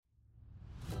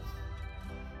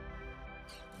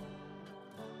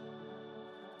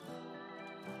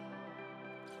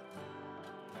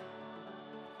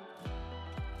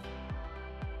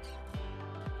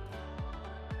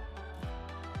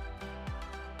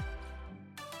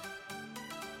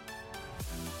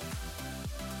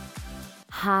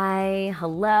Hi,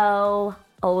 hello,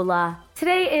 hola.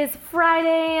 Today is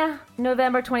Friday,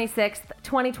 November 26th,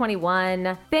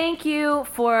 2021. Thank you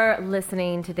for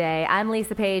listening today. I'm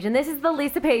Lisa Page, and this is the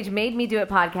Lisa Page Made Me Do It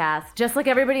podcast. Just like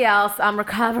everybody else, I'm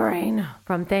recovering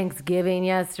from Thanksgiving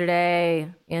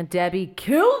yesterday. Aunt Debbie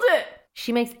killed it.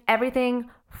 She makes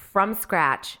everything from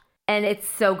scratch, and it's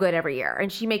so good every year.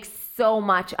 And she makes so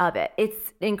much of it.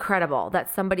 It's incredible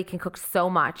that somebody can cook so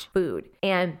much food.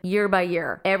 And year by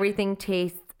year, everything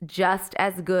tastes just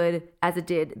as good as it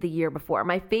did the year before.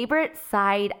 My favorite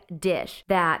side dish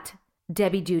that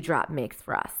Debbie Dewdrop makes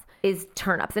for us is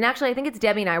turnips. And actually, I think it's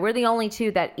Debbie and I. We're the only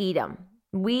two that eat them.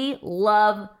 We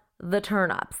love the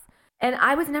turnips. And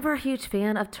I was never a huge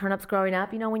fan of turnips growing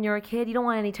up. You know, when you're a kid, you don't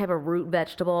want any type of root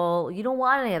vegetable. You don't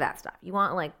want any of that stuff. You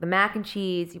want like the mac and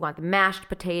cheese. You want the mashed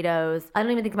potatoes. I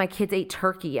don't even think my kids ate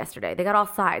turkey yesterday. They got all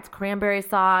sides. Cranberry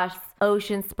sauce,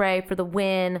 ocean spray for the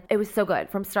win. It was so good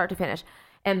from start to finish.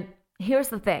 And here's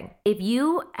the thing. If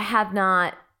you have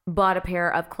not bought a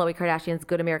pair of Khloe Kardashian's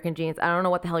Good American jeans, I don't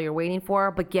know what the hell you're waiting for,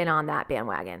 but get on that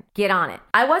bandwagon. Get on it.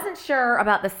 I wasn't sure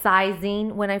about the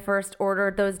sizing when I first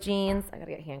ordered those jeans. I gotta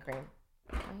get hand cream.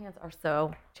 My hands are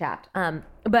so chapped.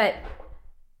 But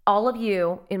all of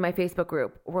you in my Facebook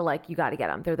group were like, you gotta get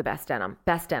them. They're the best denim.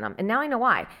 And now I know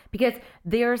why. Because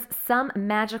there's some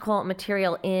magical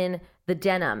material in the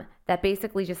denim that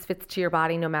basically just fits to your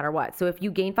body no matter what. So if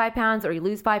you gain 5 pounds or you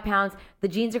lose 5 pounds, the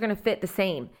jeans are going to fit the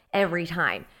same every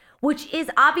time, which is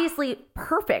obviously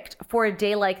perfect for a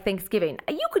day like Thanksgiving.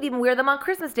 You could even wear them on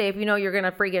Christmas Day if you know you're going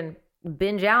to freaking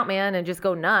binge out, man, and just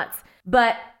go nuts.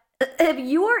 But if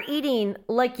you are eating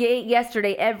like you ate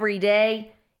yesterday every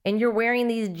day and you're wearing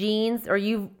these jeans, or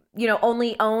you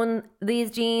only own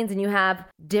these jeans and you have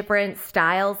different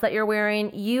styles that you're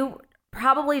wearing, you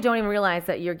probably don't even realize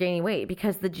that you're gaining weight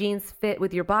because the jeans fit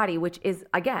with your body, which is,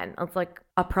 again, it's like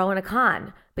a pro and a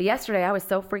con. But yesterday, I was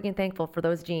so freaking thankful for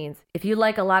those jeans. If you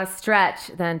like a lot of stretch,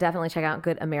 then definitely check out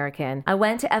Good American. I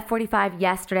went to F45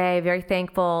 yesterday, very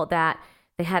thankful that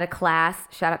they had a class.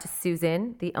 Shout out to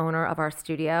Susan, the owner of our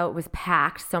studio. It was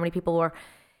packed. So many people were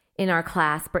in our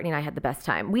class. Brittany and I had the best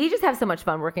time. We just have so much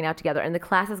fun working out together, and the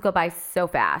classes go by so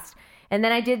fast. And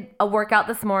then I did a workout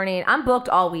this morning. I'm booked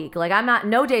all week. Like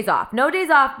no days off. No days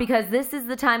off because this is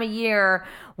the time of year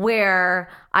where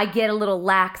I get a little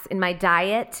lax in my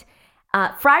diet.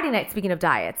 Friday night, speaking of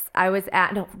diets,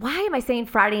 why am I saying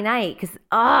Friday night? Because,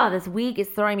 this week is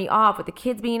throwing me off with the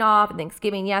kids being off and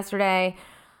Thanksgiving yesterday.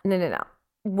 No.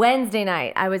 Wednesday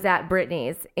night, I was at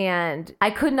Brittany's and I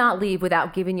could not leave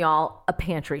without giving y'all a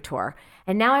pantry tour.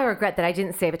 And now I regret that I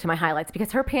didn't save it to my highlights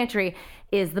because her pantry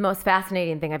is the most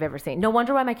fascinating thing I've ever seen. No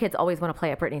wonder why my kids always want to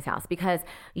play at Brittany's house, because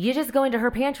you just go into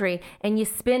her pantry and you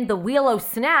spin the wheel of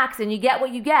snacks and you get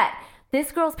what you get.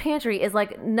 This girl's pantry is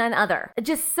like none other.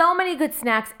 Just so many good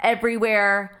snacks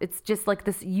everywhere. It's just like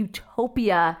this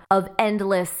utopia of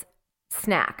endless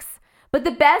snacks. But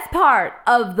the best part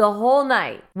of the whole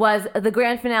night was the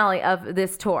grand finale of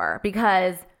this tour,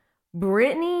 because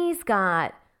Brittany's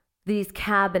got these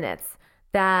cabinets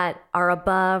that are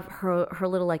above her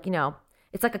little,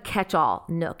 it's like a catch-all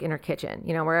nook in her kitchen,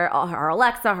 where all her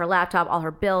Alexa, her laptop, all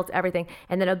her bills, everything.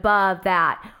 And then above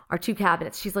that are 2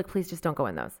 cabinets. She's like, please just don't go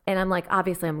in those. And I'm like,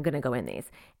 obviously I'm going to go in these.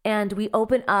 And we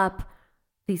open up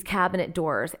these cabinet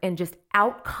doors and just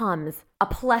out comes a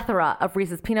plethora of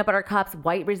Reese's peanut butter cups,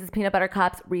 white Reese's peanut butter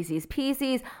cups, Reese's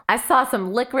Pieces. I saw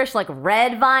some licorice, like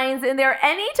red vines in there.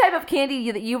 Any type of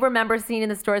candy that you remember seeing in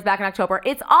the stores back in October,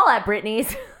 it's all at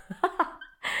Brittany's.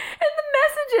 And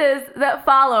the messages that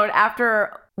followed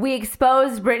after we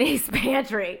exposed Brittany's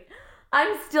pantry,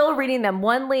 I'm still reading them.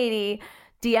 One lady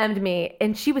DM'd me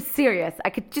and she was serious.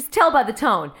 I could just tell by the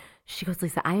tone. She goes,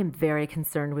 Lisa, I am very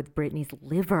concerned with Brittany's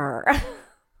liver.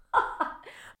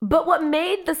 But what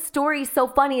made the story so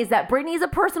funny is that Brittany's a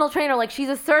personal trainer. Like, she's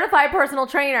a certified personal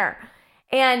trainer.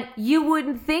 And you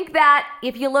wouldn't think that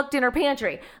if you looked in her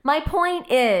pantry. My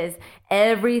point is,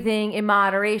 everything in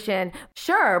moderation.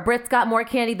 Sure, Britt's got more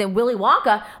candy than Willy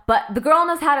Wonka, but the girl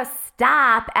knows how to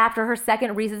stop after her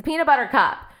second Reese's peanut butter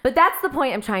cup. But that's the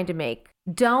point I'm trying to make.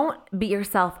 Don't beat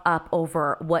yourself up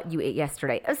over what you ate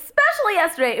yesterday, especially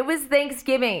yesterday. It was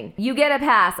Thanksgiving. You get a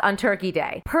pass on Turkey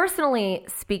Day. Personally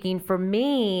speaking, for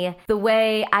me, the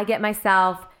way I get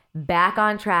myself back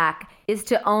on track is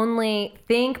to only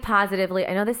think positively.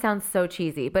 I know this sounds so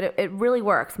cheesy, but it really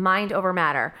works. Mind over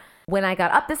matter. when I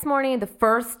got up this morning, the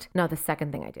first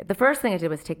thing I did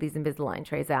was take these Invisalign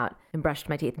trays out and brushed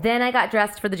my teeth. Then I got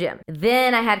dressed for the gym.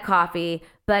 Then I had coffee,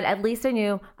 but at least I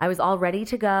knew I was all ready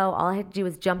to go. All I had to do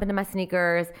was jump into my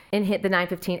sneakers and hit the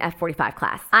 9:15 F45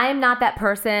 class. I am not that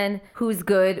person who's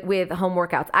good with home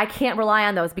workouts. I can't rely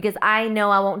on those because I know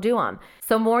I won't do them.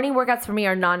 So morning workouts for me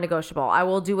are non-negotiable. I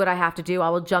will do what I have to do. I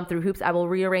will jump through hoops. I will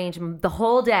rearrange the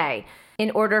whole day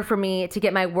in order for me to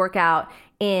get my workout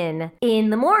in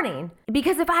the morning.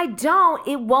 Because if I don't,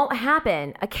 it won't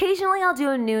happen. Occasionally I'll do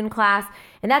a noon class,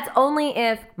 and that's only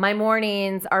if my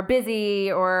mornings are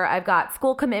busy or I've got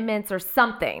school commitments or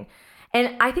something.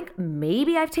 And I think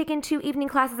maybe I've taken 2 evening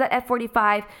classes at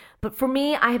F45, but for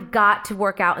me, I have got to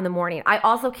work out in the morning. I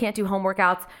also can't do home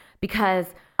workouts because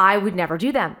I would never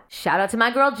do them. Shout out to my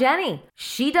girl, Jenny.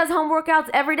 She does home workouts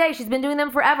every day. She's been doing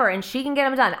them forever and she can get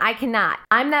them done. I cannot.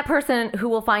 I'm that person who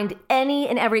will find any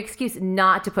and every excuse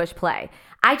not to push play.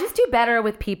 I just do better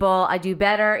with people. I do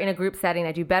better in a group setting.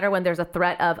 I do better when there's a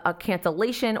threat of a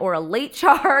cancellation or a late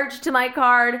charge to my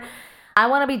card. I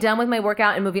want to be done with my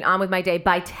workout and moving on with my day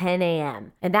by 10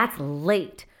 a.m. And that's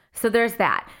late. So there's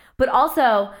that. But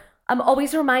also, I'm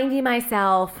always reminding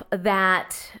myself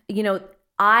that,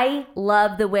 I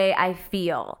love the way I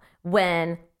feel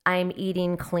when I'm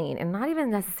eating clean, and not even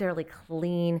necessarily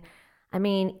clean. I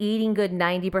mean, eating good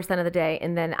 90% of the day,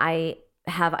 and then I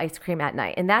have ice cream at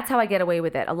night. And that's how I get away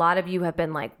with it. A lot of you have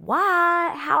been like,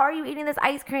 what? How are you eating this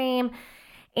ice cream?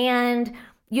 And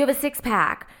you have a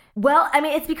 6-pack. Well,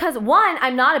 it's because 1,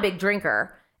 I'm not a big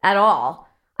drinker at all.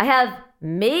 I have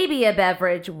maybe a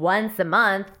beverage once a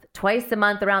month, twice a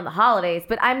month around the holidays,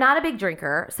 but I'm not a big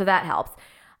drinker, so that helps.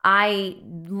 I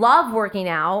love working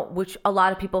out, which a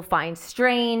lot of people find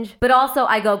strange, but also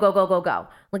I go.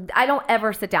 Like, I don't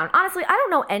ever sit down. Honestly, I don't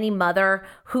know any mother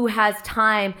who has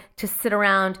time to sit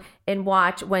around and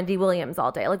watch Wendy Williams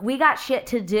all day. Like, we got shit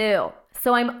to do.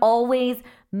 So I'm always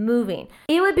moving.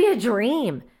 It would be a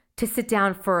dream to sit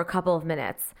down for a couple of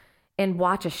minutes and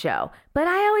watch a show. But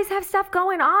I always have stuff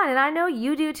going on, and I know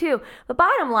you do too. The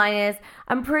bottom line is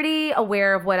I'm pretty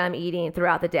aware of what I'm eating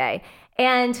throughout the day.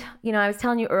 And, I was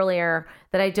telling you earlier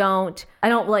that I don't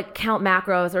like count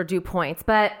macros or do points,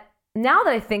 but now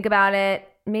that I think about it,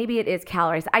 maybe it is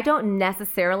calories. I don't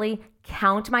necessarily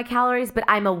count my calories, but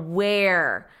I'm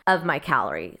aware of my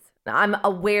calories. I'm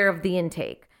aware of the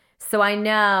intake. So I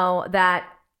know that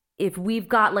if we've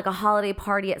got like a holiday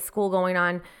party at school going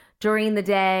on during the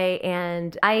day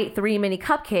and I ate 3 mini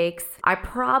cupcakes, I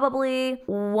probably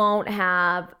won't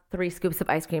have 3 scoops of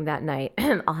ice cream that night.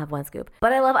 I'll have 1 scoop.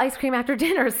 But I love ice cream after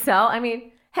dinner. So,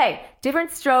 hey,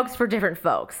 different strokes for different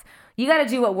folks. You got to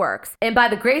do what works. And by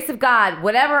the grace of God,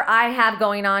 whatever I have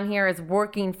going on here is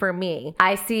working for me.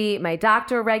 I see my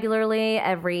doctor regularly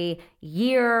every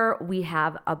year. We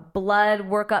have a blood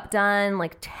workup done,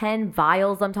 like 10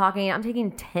 vials I'm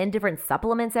taking 10 different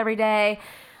supplements every day.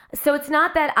 So it's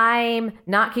not that I'm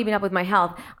not keeping up with my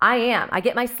health. I am. I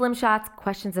get my Slim shots.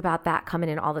 Questions about that coming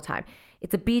in all the time.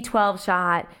 It's a B12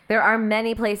 shot. There are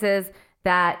many places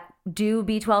that do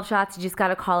B12 shots. You just got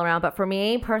to call around. But for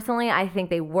me personally, I think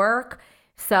they work.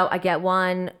 So I get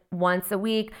one once a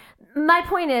week. My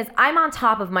point is I'm on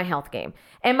top of my health game,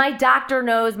 and my doctor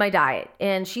knows my diet,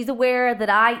 and she's aware that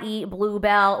I eat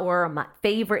Bluebell or my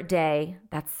Favorite Day.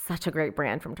 That's such a great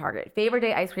brand from Target. Favorite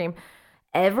Day ice cream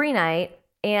every night.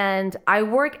 And I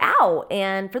work out,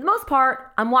 and for the most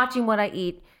part, I'm watching what I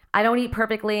eat. I don't eat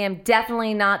perfectly. I'm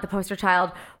definitely not the poster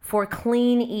child for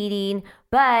clean eating,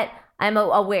 but I'm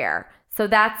aware. So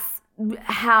that's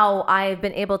how I've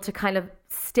been able to kind of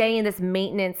stay in this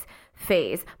maintenance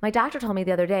phase. My doctor told me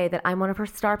the other day that I'm one of her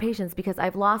star patients because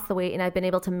I've lost the weight and I've been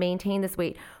able to maintain this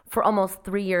weight for almost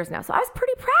 3 years now. So I was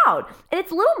pretty proud. And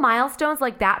it's little milestones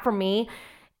like that for me.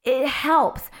 It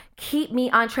helps keep me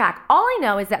on track. All I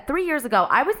know is that 3 years ago,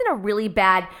 I was in a really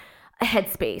bad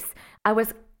headspace. I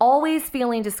was always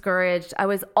feeling discouraged. I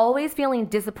was always feeling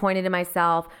disappointed in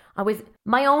myself. I was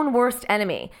my own worst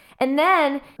enemy. And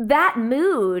then that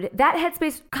mood, that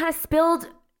headspace kind of spilled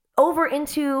over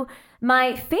into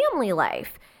my family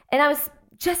life. And I was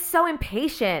just so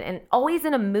impatient and always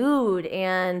in a mood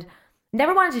and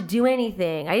never wanted to do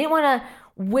anything. I didn't want to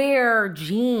wear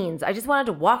jeans. I just wanted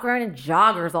to walk around in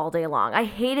joggers all day long. I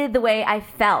hated the way I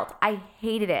felt. I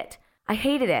hated it.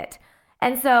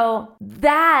 And so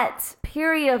that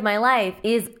period of my life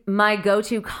is my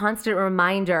go-to constant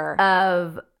reminder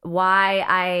of why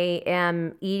I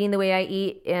am eating the way I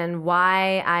eat and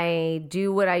why I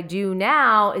do what I do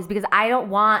now is because I don't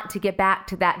want to get back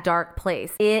to that dark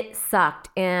place. It sucked,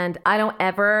 and I don't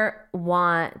ever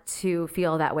want to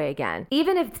feel that way again.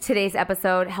 Even if today's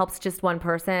episode helps just one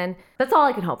person, that's all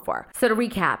I can hope for. So to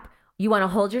recap, You want to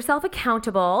hold yourself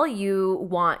accountable. You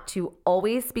want to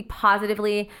always speak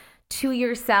positively to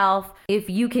yourself. If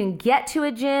you can get to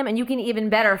a gym and you can even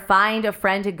better find a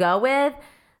friend to go with,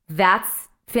 that's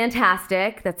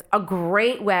fantastic. That's a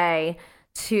great way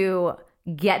to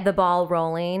get the ball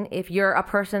rolling. If you're a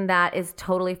person that is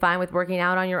totally fine with working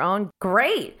out on your own,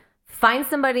 great. Find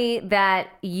somebody that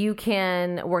you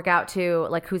can work out to,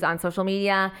 like who's on social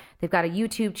media. They've got a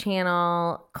YouTube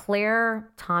channel.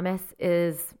 Claire Thomas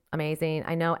is amazing.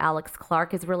 I know Alex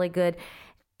Clark is really good.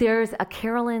 There's a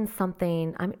Carolyn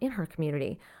something, I'm in her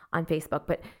community on Facebook,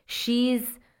 but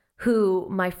she's who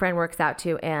my friend works out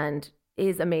to and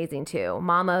is amazing too.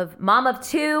 Mom of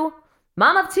two,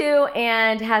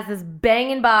 and has this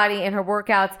banging body, and her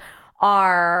workouts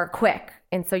are quick.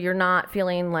 And so you're not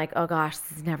feeling like, oh gosh,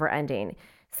 this is never ending.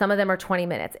 Some of them are 20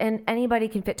 minutes, and anybody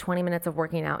can fit 20 minutes of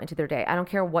working out into their day. I don't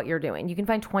care what you're doing. You can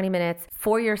find 20 minutes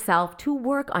for yourself to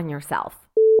work on yourself.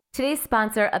 Today's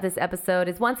sponsor of this episode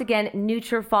is once again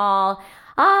Nutrafol.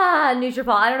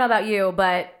 Nutrafol. I don't know about you,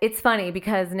 but it's funny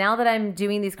because now that I'm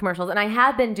doing these commercials, and I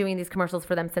have been doing these commercials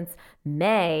for them since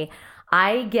May,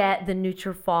 I get the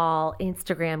Nutrafol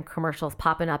Instagram commercials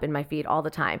popping up in my feed all the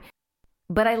time.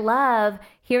 But I love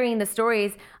hearing the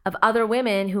stories of other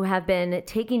women who have been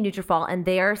taking Nutrafol and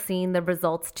they are seeing the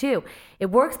results too. It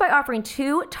works by offering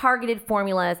 2 targeted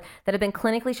formulas that have been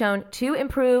clinically shown to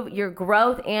improve your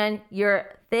growth and your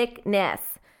thickness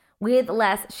with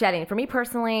less shedding. For me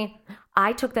personally,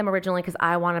 I took them originally because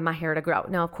I wanted my hair to grow.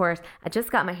 Now, of course, I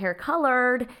just got my hair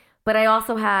colored, but I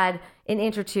also had an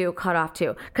inch or two cut off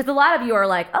too. Because a lot of you are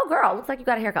like, oh girl, looks like you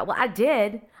got a haircut. Well, I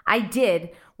did,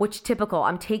 which typical.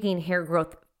 I'm taking hair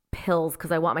growth pills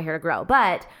because I want my hair to grow,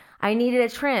 but I needed a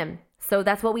trim. So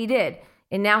that's what we did.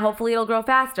 And now hopefully it'll grow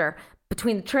faster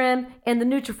between the trim and the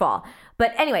Nutrafol.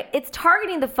 But anyway, it's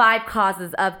targeting the 5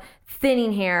 causes of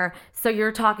thinning hair. So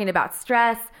you're talking about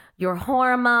stress, your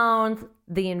hormones,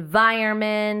 the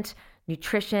environment,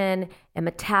 nutrition, and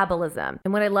metabolism.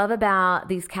 And what I love about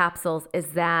these capsules is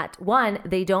that, 1,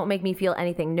 they don't make me feel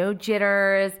anything. No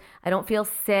jitters. I don't feel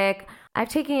sick. I've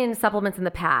taken supplements in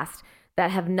the past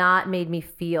that have not made me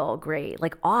feel great,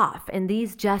 like off, and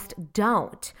these just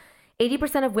don't.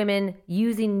 80% of women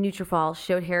using Nutrafol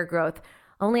showed hair growth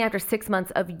only after 6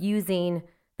 months of using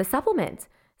the supplement.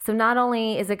 So not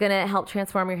only is it going to help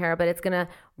transform your hair, but it's going to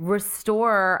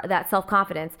restore that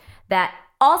self-confidence that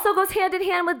also goes hand in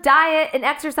hand with diet and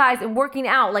exercise and working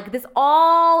out. Like this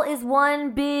all is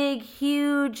one big,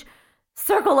 huge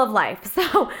circle of life.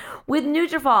 So with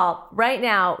Nutrafol, right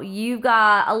now, you've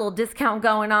got a little discount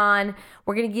going on.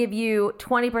 We're going to give you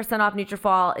 20% off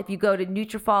Nutrafol if you go to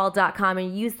Nutrafol.com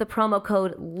and use the promo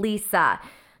code LISA.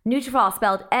 Nutrafol,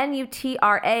 spelled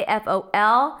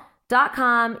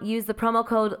Nutrafol.com. Use the promo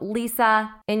code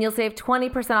LISA and you'll save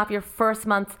 20% off your first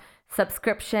month's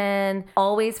subscription.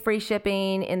 Always free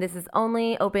shipping, and this is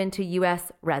only open to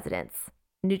U.S. residents.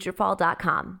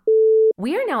 Nutrafol.com.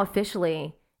 We are now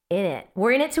officially in it.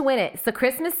 We're in it to win it. It's the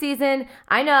Christmas season.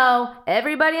 I know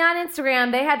everybody on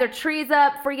Instagram, they had their trees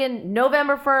up freaking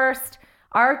November 1st.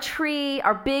 Our tree,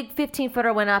 our big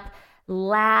 15-footer went up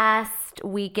last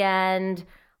weekend.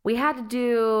 We had to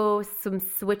do some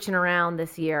switching around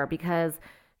this year because,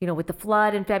 you know, with the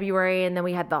flood in February, and then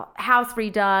we had the house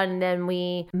redone, and then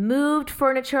we moved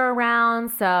furniture around.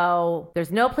 So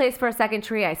there's no place for a second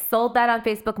tree. I sold that on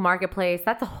Facebook Marketplace.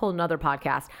 That's a whole nother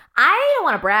podcast. I don't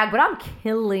want to brag, but I'm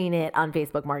killing it on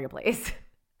Facebook Marketplace.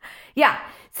 Yeah.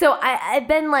 So I've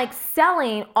been like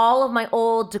selling all of my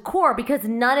old decor because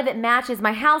none of it matches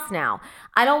my house now.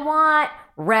 I don't want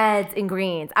reds and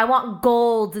greens. I want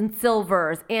golds and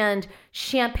silvers and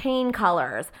champagne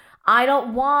colors. I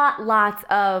don't want lots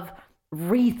of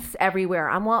wreaths everywhere.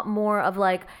 I want more of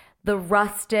like the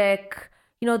rustic,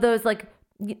 you know, those like,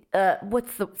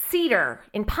 what's the cedar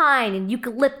and pine and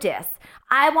eucalyptus.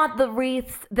 I want the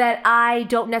wreaths that I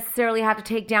don't necessarily have to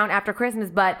take down after Christmas,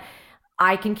 but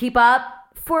I can keep up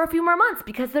for a few more months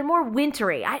because they're more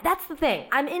wintry. That's the thing.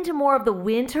 I'm into more of the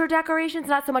winter decorations,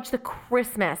 not so much the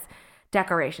Christmas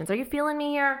decorations. Are you feeling me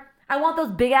here? I want those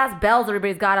big ass bells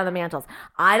everybody's got on the mantles.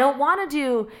 I don't want to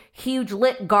do huge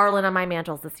lit garland on my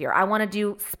mantles this year. I want to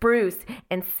do spruce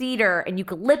and cedar and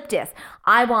eucalyptus.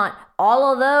 I want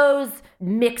all of those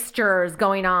mixtures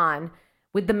going on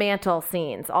with the mantle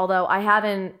scenes. Although I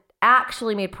haven't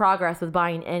actually made progress with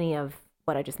buying any of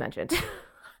what I just mentioned.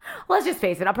 Let's just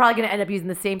face it. I'm probably going to end up using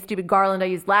the same stupid garland I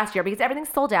used last year because everything's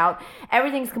sold out.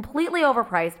 Everything's completely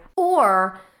overpriced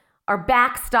or are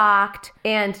backstocked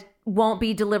and won't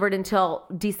be delivered until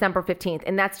December 15th.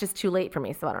 And that's just too late for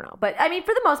me. So I don't know. But I mean,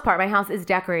 for the most part, my house is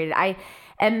decorated. I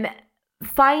am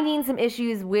finding some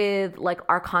issues with like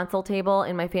our console table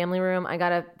in my family room. I got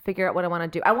to figure out what I want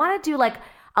to do. I want to do like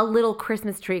a little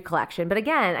Christmas tree collection. But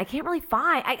again, I can't really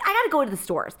find, I got to go to the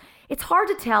stores. It's hard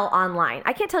to tell online.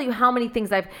 I can't tell you how many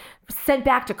things I've sent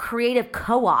back to Creative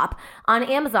Co-op on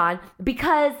Amazon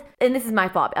because, and this is my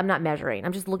fault, I'm not measuring.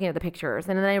 I'm just looking at the pictures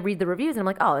and then I read the reviews and I'm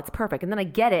like, oh, it's perfect. And then I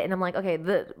get it and I'm like, okay,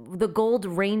 the gold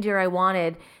reindeer I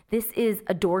wanted, this is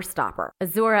a door stopper.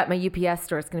 Azura at my UPS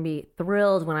store is going to be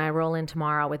thrilled when I roll in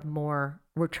tomorrow with more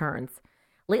returns.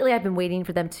 Lately, I've been waiting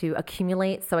for them to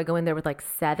accumulate, so I go in there with like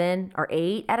 7 or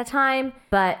 8 at a time.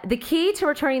 But the key to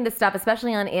returning this stuff,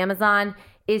 especially on Amazon,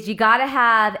 is you gotta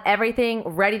have everything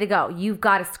ready to go. You've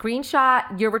got to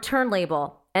screenshot your return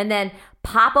label and then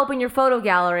pop open your photo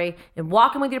gallery and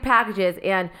walk in with your packages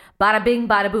and bada bing,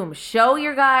 bada boom. Show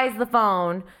your guys the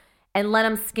phone and let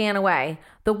them scan away.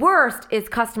 The worst is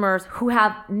customers who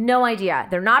have no idea.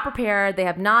 They're not prepared. They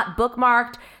have not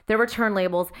bookmarked their return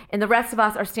labels. And the rest of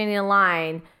us are standing in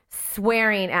line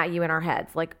swearing at you in our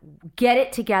heads. Like, get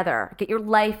it together. Get your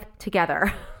life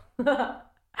together.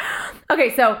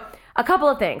 Okay, so a couple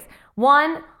of things.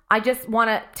 One, I just want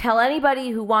to tell anybody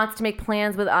who wants to make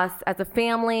plans with us as a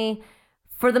family.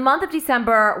 For the month of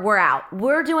December, we're out.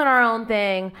 We're doing our own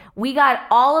thing. We got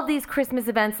all of these Christmas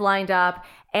events lined up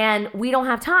and we don't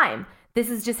have time. This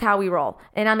is just how we roll,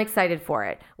 and I'm excited for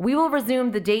it. We will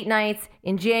resume the date nights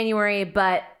in January,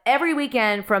 but every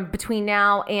weekend from between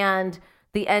now and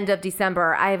the end of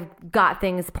December, I've got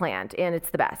things planned, and it's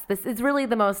the best. This is really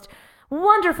the most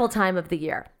wonderful time of the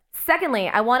year. Secondly,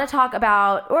 I want to talk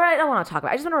about, or I don't want to talk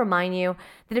about, I just want to remind you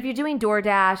that if you're doing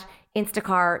DoorDash,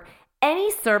 Instacart,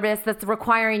 any service that's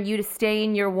requiring you to stay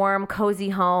in your warm, cozy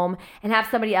home and have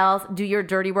somebody else do your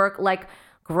dirty work, like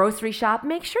grocery shop,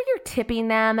 make sure you're tipping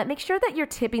them. Make sure that you're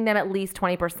tipping them at least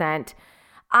 20%.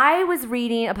 I was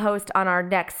reading a post on our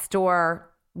next door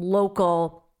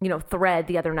local, thread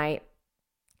the other night.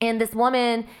 And this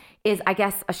woman is, I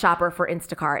guess, a shopper for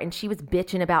Instacart. And she was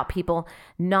bitching about people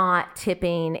not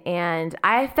tipping. And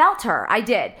I felt her. I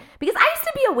did. Because I used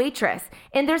to be a waitress.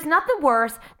 And there's nothing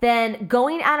worse than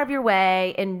going out of your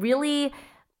way and really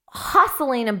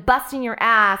hustling and busting your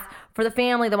ass for the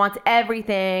family that wants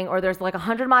everything, or there's like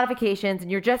 100 modifications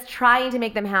and you're just trying to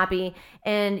make them happy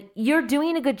and you're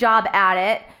doing a good job at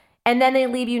it and then they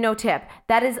leave you no tip.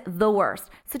 That is the worst.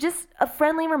 So just a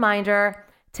friendly reminder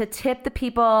to tip the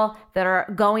people that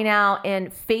are going out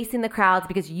and facing the crowds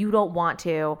because you don't want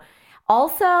to.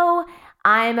 Also,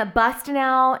 I'm busting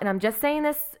out, and I'm just saying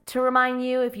this to remind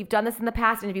you, if you've done this in the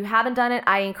past, and if you haven't done it,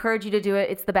 I encourage you to do it.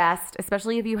 It's the best,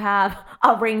 especially if you have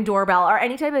a Ring doorbell or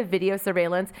any type of video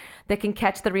surveillance that can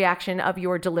catch the reaction of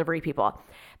your delivery people.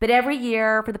 But every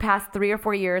year for the past 3 or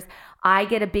 4 years, I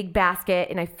get a big basket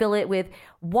and I fill it with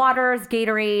waters,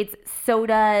 Gatorades,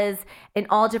 sodas, and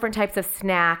all different types of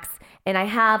snacks. And I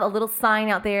have a little sign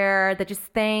out there that just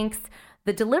thanks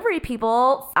the delivery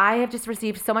people. I have just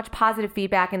received so much positive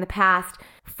feedback in the past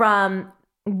from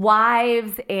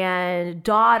wives and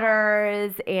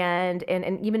daughters and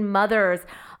even mothers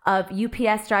of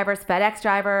UPS drivers, FedEx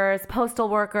drivers, postal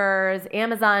workers,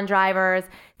 Amazon drivers,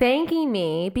 thanking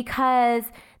me because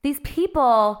these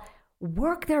people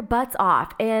work their butts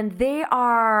off and they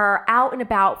are out and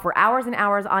about for hours and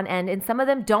hours on end, and some of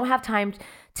them don't have time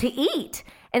to eat.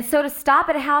 And so to stop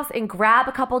at a house and grab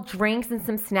a couple drinks and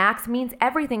some snacks means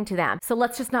everything to them. So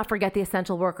let's just not forget the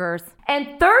essential workers.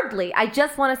 And thirdly, I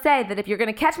just want to say that if you're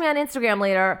going to catch me on Instagram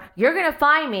later, you're going to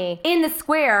find me in the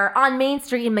square on Main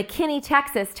Street in McKinney,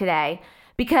 Texas today,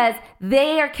 because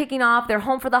they are kicking off their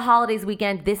Home for the Holidays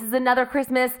weekend. This is another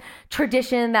Christmas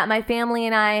tradition that my family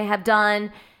and I have done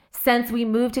since we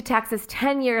moved to Texas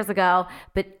 10 years ago.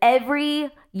 But every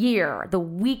year, the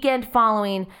weekend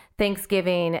following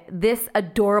Thanksgiving, this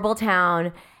adorable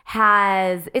town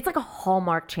it's like a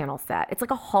Hallmark Channel set. It's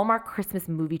like a Hallmark Christmas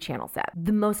movie channel set.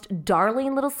 The most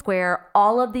darling little square.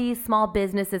 All of these small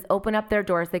businesses open up their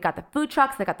doors. They got the food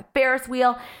trucks. They got the Ferris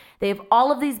wheel. They have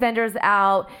all of these vendors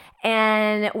out.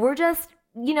 And we're just,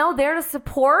 there to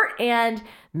support and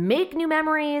make new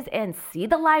memories and see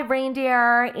the live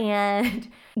reindeer and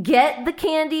get the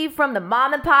candy from the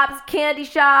mom and pop's candy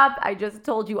shop. I just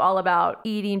told you all about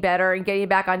eating better and getting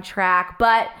back on track.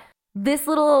 But this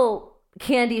little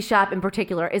candy shop in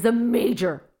particular is a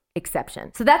major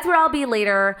exception. So that's where I'll be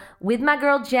later with my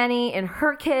girl Jenny and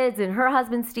her kids and her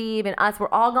husband Steve and us. We're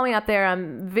all going up there.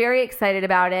 I'm very excited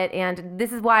about it. And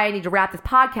this is why I need to wrap this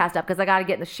podcast up, because I got to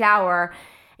get in the shower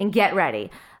and get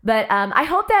ready. But I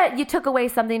hope that you took away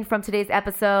something from today's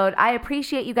episode. I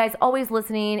appreciate you guys always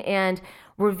listening, and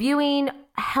reviewing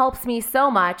helps me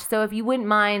so much. So if you wouldn't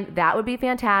mind, that would be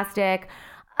fantastic.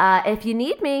 If you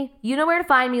need me, you know where to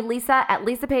find me, Lisa at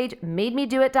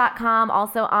LisaPageMadeMeDoIt.com.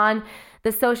 Also on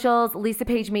the socials, Lisa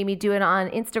Page Made Me Do It on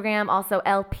Instagram. Also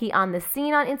LP on the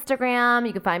Scene on Instagram.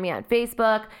 You can find me on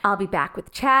Facebook. I'll be back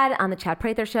with Chad on the Chad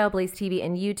Prather Show, Blaze TV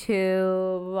and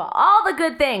YouTube. All the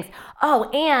good things. Oh,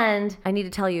 and I need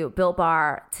to tell you, Built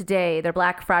Bar, today, their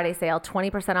Black Friday sale,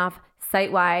 20% off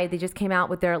site-wide. They just came out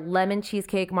with their lemon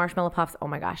cheesecake marshmallow puffs. Oh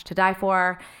my gosh, to die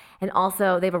for. And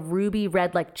also they have a ruby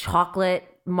red like chocolate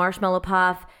marshmallow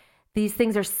puff. These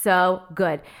things are so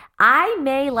good. I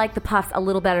may like the puffs a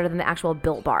little better than the actual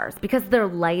Built Bars because they're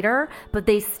lighter, but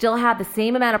they still have the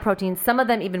same amount of protein, some of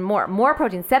them even more. More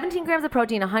protein, 17 grams of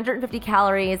protein, 150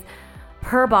 calories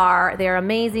per bar. They're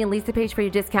amazing. Lisa Page for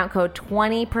your discount code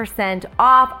 20%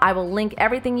 off. I will link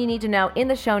everything you need to know in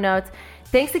the show notes.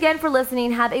 Thanks again for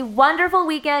listening. Have a wonderful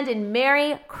weekend and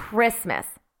Merry Christmas.